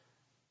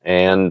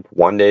 and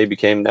one day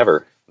became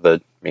never.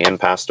 The man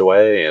passed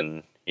away,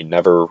 and he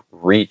never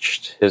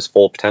reached his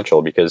full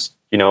potential because,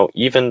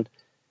 even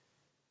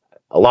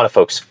a lot of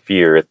folks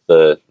fear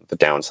the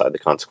downside, the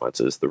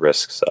consequences, the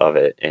risks of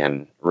it.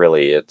 And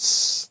really,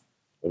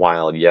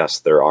 while yes,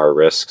 there are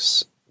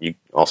risks, you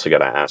also got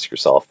to ask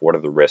yourself, what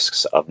are the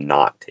risks of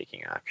not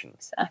taking action?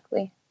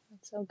 Exactly.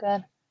 That's so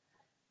good.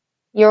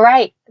 You're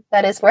right.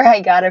 That is where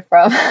I got it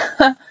from.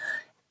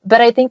 But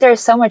I think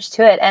there's so much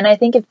to it. And I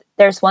think if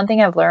there's one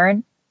thing I've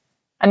learned,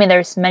 I mean,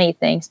 there's many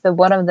things, but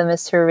one of them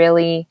is to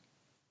really,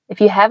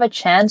 if you have a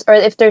chance or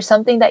if there's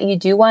something that you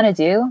do want to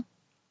do,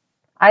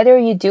 either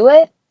you do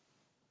it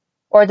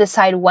or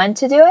decide when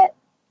to do it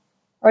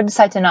or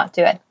decide to not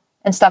do it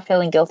and stop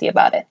feeling guilty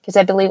about it. Because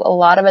I believe a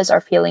lot of us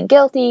are feeling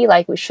guilty,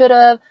 like we should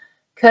have,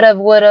 could have,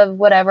 would have,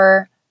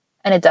 whatever,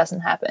 and it doesn't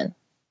happen.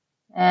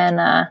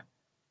 And I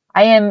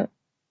am,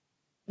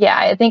 yeah,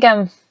 I think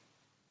I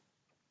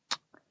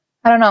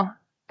don't know.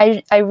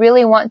 I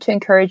really want to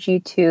encourage you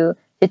to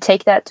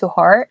take that to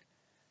heart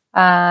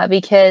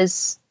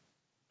because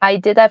I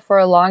did that for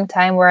a long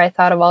time where I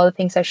thought of all the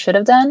things I should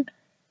have done.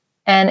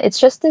 And it's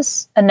just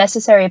this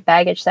unnecessary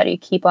baggage that you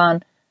keep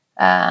on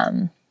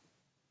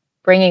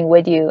bringing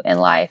with you in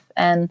life.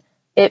 And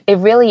it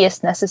really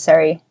is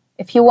necessary.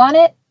 If you want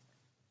it,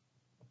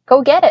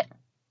 go get it.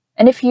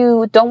 And if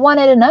you don't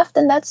want it enough,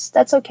 then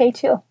that's okay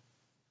too.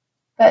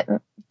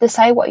 But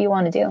decide what you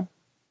want to do.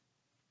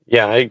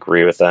 Yeah, I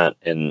agree with that.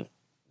 And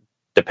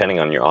depending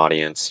on your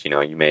audience,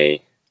 you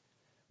may,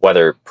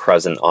 whether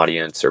present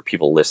audience or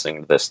people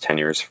listening to this 10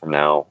 years from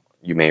now,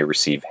 you may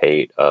receive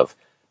hate of,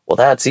 well,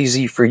 that's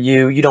easy for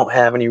you. You don't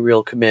have any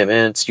real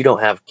commitments. You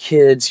don't have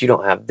kids. You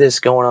don't have this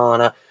going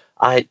on.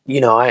 I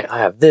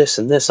have this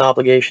and this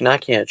obligation. I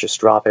can't just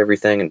drop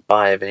everything and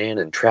buy a van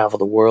and travel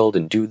the world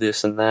and do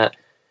this and that.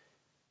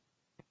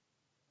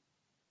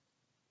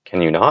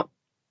 Can you not?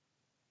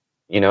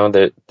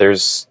 That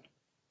there's,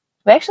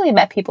 We actually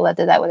met people that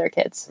did that with their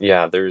kids.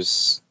 yeah,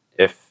 there's,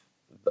 if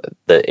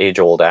the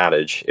age-old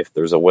adage, if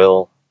there's a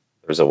will,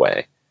 there's a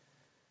way.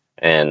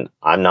 And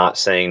I'm not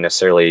saying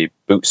necessarily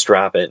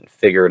bootstrap it and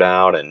figure it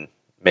out and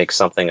make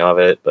something of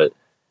it, but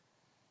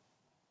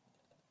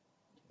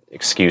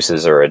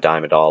excuses are a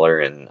dime a dollar.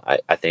 And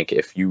I think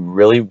if you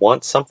really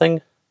want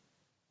something,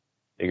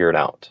 figure it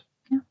out.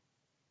 Yeah.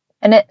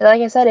 And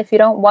like I said, if you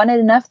don't want it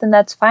enough, then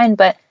that's fine.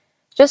 But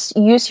just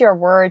use your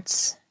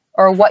words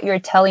or what you're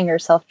telling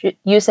yourself,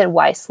 use it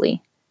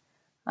wisely.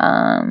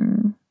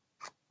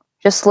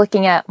 Just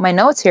looking at my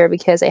notes here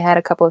because I had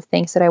a couple of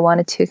things that I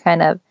wanted to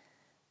kind of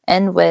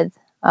end with,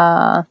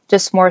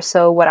 just more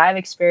so what I've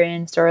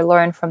experienced or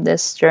learned from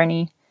this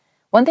journey.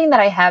 One thing that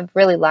I have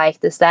really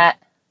liked is that,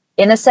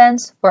 in a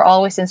sense, we're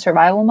always in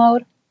survival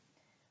mode.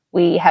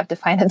 We have to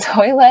find a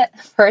toilet,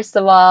 first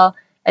of all,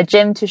 a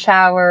gym to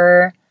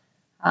shower,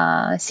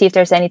 see if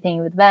there's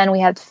anything with Van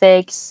we have to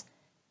fix.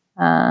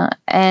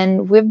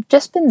 And we've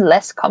just been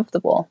less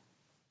comfortable.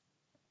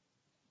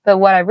 But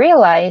what I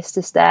realized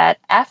is that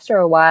after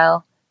a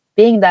while,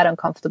 being that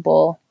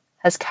uncomfortable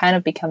has kind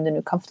of become the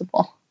new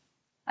comfortable.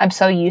 I'm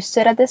so used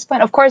to it at this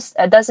point. Of course,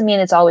 it doesn't mean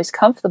it's always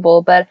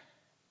comfortable, but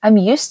I'm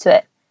used to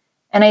it.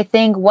 And I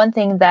think one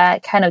thing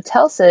that kind of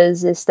tells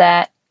us is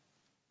that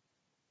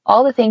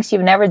all the things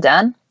you've never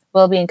done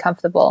will be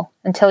uncomfortable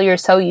until you're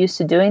so used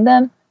to doing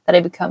them that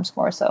it becomes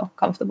more so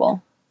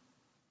comfortable.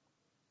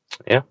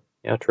 Yeah,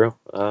 true.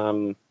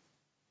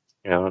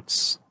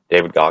 It's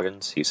David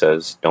Goggins. He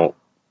says, don't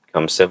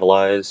become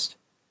civilized.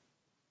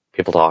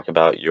 People talk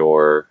about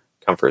your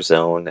comfort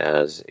zone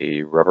as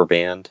a rubber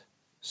band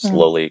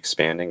slowly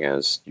expanding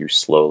as you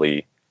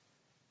slowly,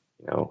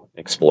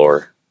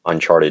 explore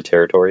uncharted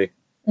territory.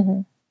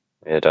 Mm-hmm.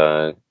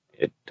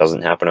 It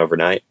doesn't happen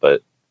overnight,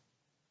 but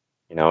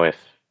if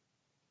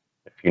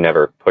you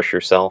never push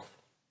yourself,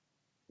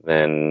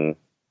 then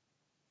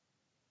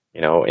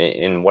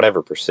in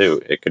whatever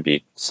pursuit, it could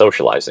be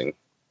socializing.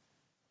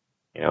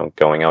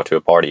 Going out to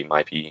a party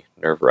might be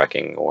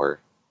nerve-wracking, or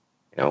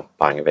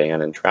buying a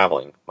van and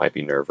traveling might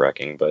be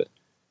nerve-wracking, but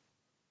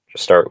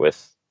just start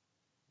with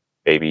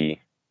baby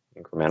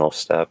incremental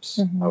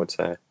steps, I would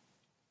say.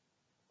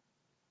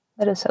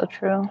 That is so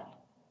true.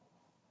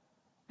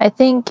 I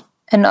think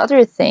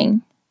another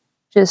thing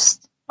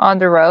just on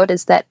the road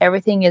is that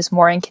everything is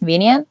more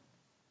inconvenient,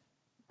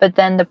 but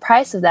then the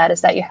price of that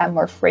is that you have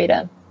more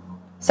freedom.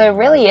 So it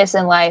really is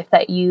in life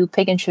that you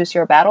pick and choose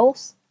your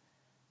battles.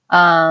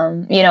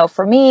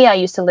 For me, I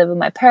used to live with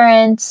my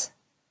parents,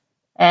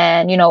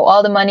 and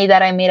all the money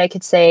that I made I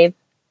could save.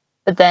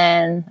 But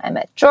then I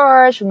met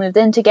George, we moved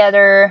in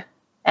together,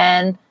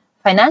 and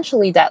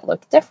financially that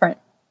looked different.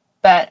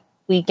 But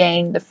we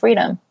gained the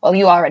freedom. Well,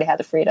 you already had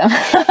the freedom.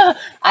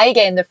 I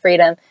gained the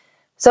freedom.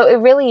 So it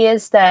really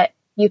is that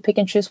you pick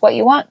and choose what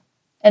you want.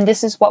 And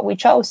this is what we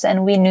chose.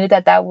 And we knew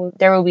that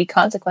there will be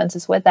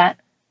consequences with that.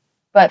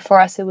 But for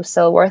us, it was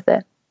still worth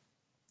it.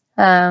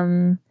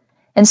 And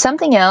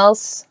something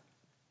else,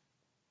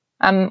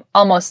 I'm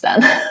almost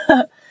done,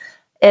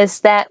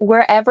 is that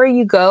wherever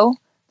you go,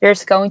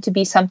 there's going to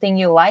be something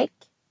you like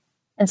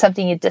and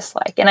something you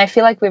dislike. And I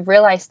feel like we've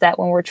realized that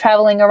when we're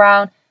traveling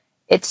around,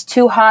 it's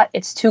too hot,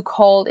 it's too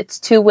cold, it's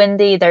too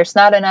windy, there's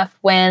not enough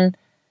wind,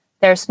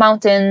 there's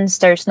mountains,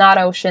 there's not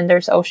ocean,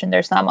 there's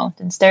not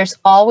mountains. There's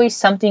always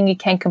something you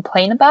can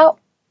complain about.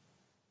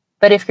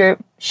 But if you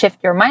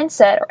shift your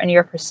mindset and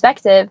your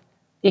perspective,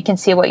 you can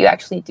see what you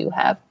actually do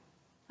have.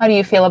 How do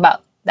you feel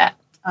about that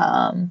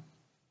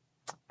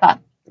thought?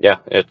 Yeah,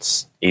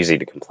 it's easy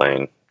to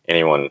complain.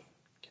 anyone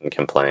can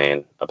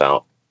complain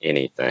about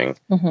anything.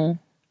 Mm-hmm.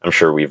 I'm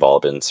sure we've all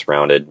been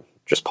surrounded.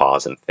 Just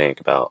pause and think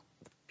about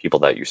people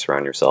that you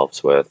surround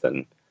yourselves with,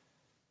 and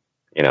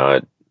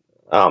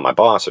my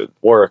boss or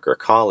work or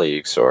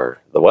colleagues or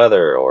the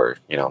weather, or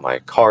my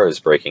car is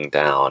breaking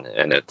down,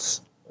 and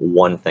it's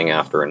one thing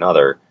after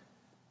another.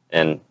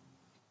 And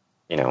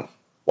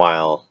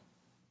while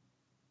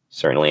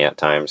certainly at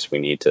times we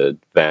need to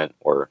vent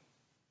or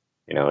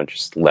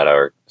just let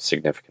our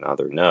significant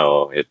other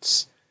know,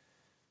 it's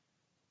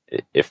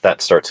if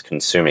that starts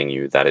consuming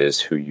you, that is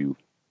who you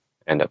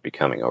end up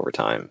becoming over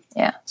time.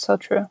 Yeah, so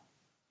true.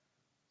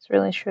 It's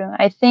really true.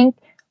 I think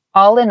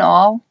all in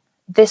all,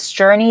 this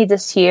journey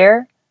this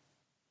year,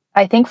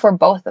 I think for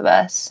both of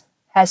us,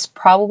 has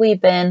probably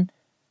been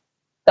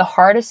the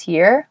hardest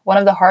year, one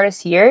of the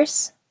hardest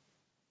years.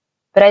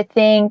 But I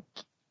think,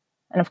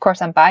 and of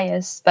course I'm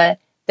biased, but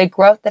the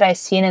growth that I've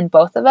seen in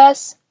both of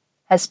us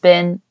has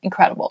been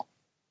incredible.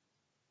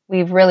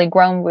 We've really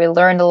grown, we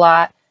learned a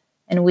lot,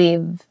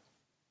 and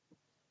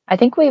I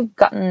think we've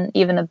gotten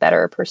even a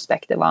better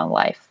perspective on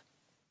life,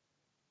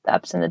 the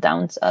ups and the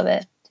downs of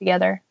it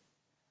together.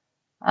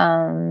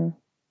 And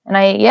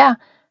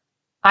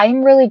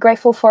I'm really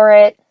grateful for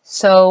it.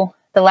 So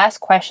the last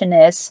question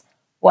is,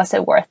 was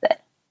it worth it?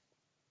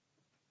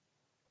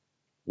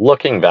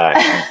 Looking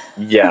back,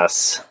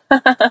 yes.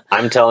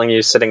 I'm telling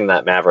you, sitting in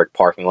that Maverick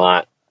parking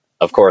lot,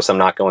 of course, I'm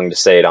not going to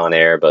say it on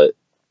air, but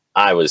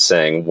I was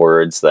saying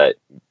words that,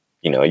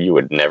 you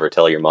would never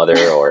tell your mother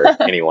or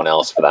anyone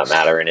else for that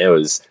matter. And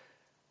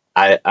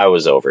I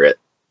was over it.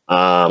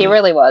 He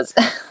really was.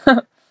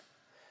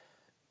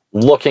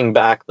 Looking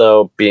back,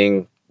 though,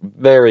 being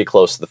very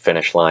close to the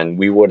finish line,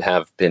 we would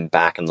have been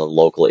back in the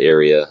local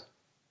area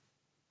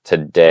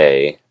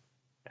today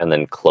and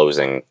then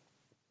closing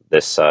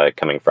this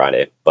coming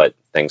Friday. But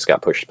things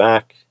got pushed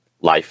back.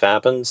 Life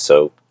happens,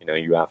 so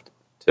you have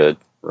to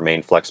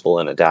remain flexible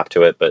and adapt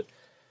to it. But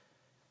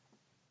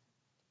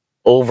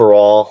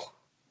overall,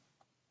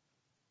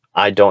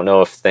 I don't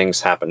know if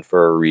things happen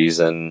for a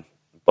reason,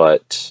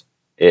 but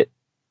it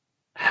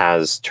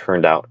has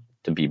turned out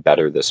to be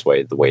better this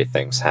way, the way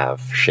things have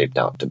shaped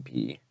out to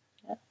be.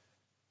 Yeah.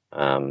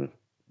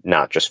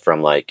 Not just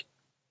from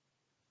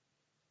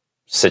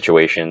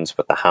situations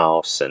with the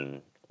house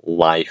and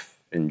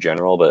life in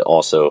general, but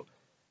also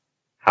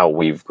how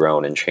we've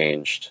grown and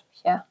changed.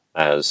 Yeah.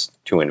 As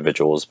two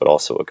individuals, but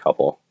also a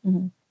couple.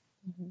 Mm-hmm.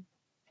 Mm-hmm.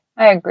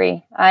 I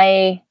agree.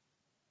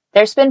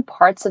 There's been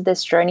parts of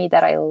this journey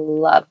that I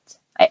loved.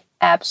 I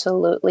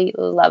absolutely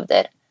loved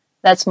it.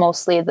 That's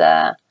mostly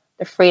the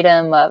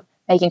freedom of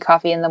making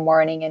coffee in the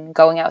morning and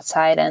going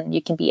outside, and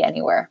you can be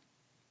anywhere.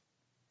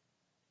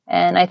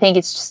 And I think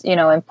it's just,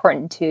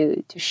 important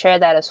to share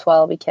that as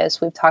well, because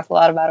we've talked a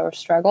lot about our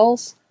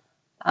struggles.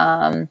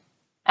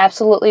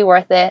 Absolutely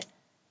worth it.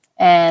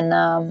 And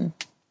I'm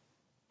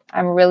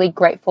really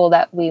grateful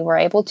that we were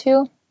able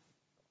to.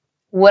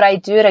 Would I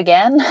do it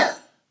again?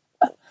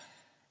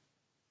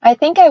 I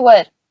think I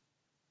would.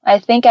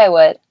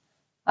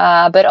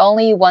 But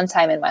only one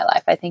time in my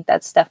life. I think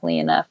that's definitely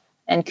enough.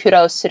 And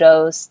kudos to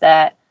those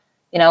that,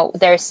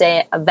 there's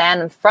a van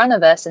in front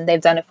of us and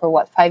they've done it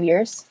for 5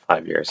 years?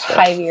 5 years. Yeah.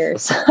 5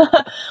 years,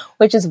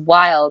 which is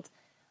wild.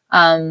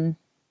 So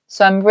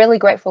I'm really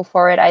grateful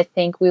for it. I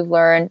think we've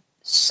learned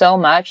so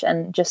much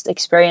and just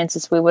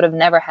experiences we would have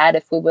never had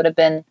if we would have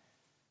been,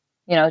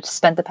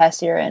 spent the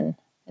past year in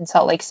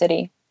Salt Lake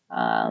City.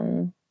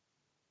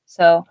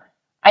 So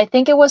I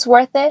think it was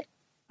worth it,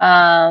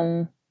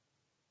 but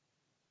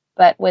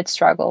with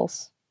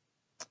struggles.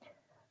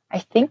 I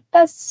think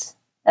that's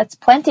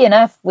plenty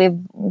enough. We're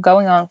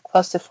going on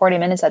close to 40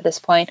 minutes at this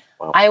point.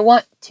 Wow. I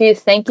want to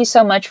thank you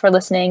so much for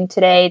listening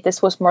today.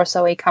 This was more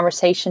so a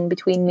conversation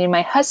between me and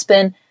my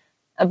husband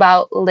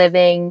about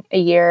living a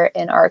year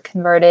in our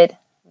converted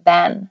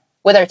van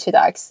with our 2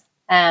 dogs.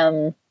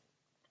 And,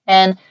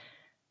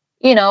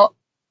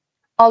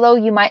 although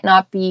you might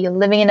not be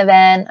living in a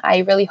van, I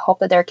really hope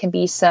that there can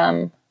be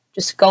some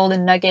just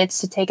golden nuggets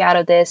to take out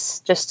of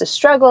this, just the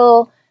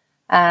struggle,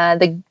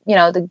 the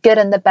good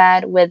and the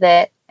bad with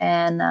it,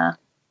 and that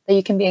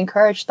you can be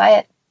encouraged by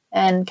it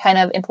and kind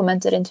of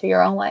implement it into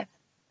your own life.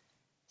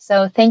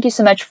 So thank you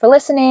so much for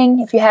listening.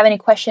 If you have any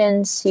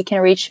questions, you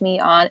can reach me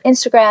on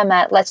Instagram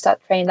at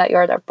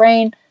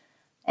lets.train.your.brain.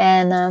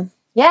 And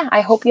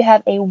I hope you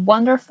have a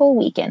wonderful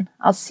weekend.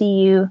 I'll see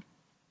you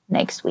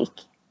next week.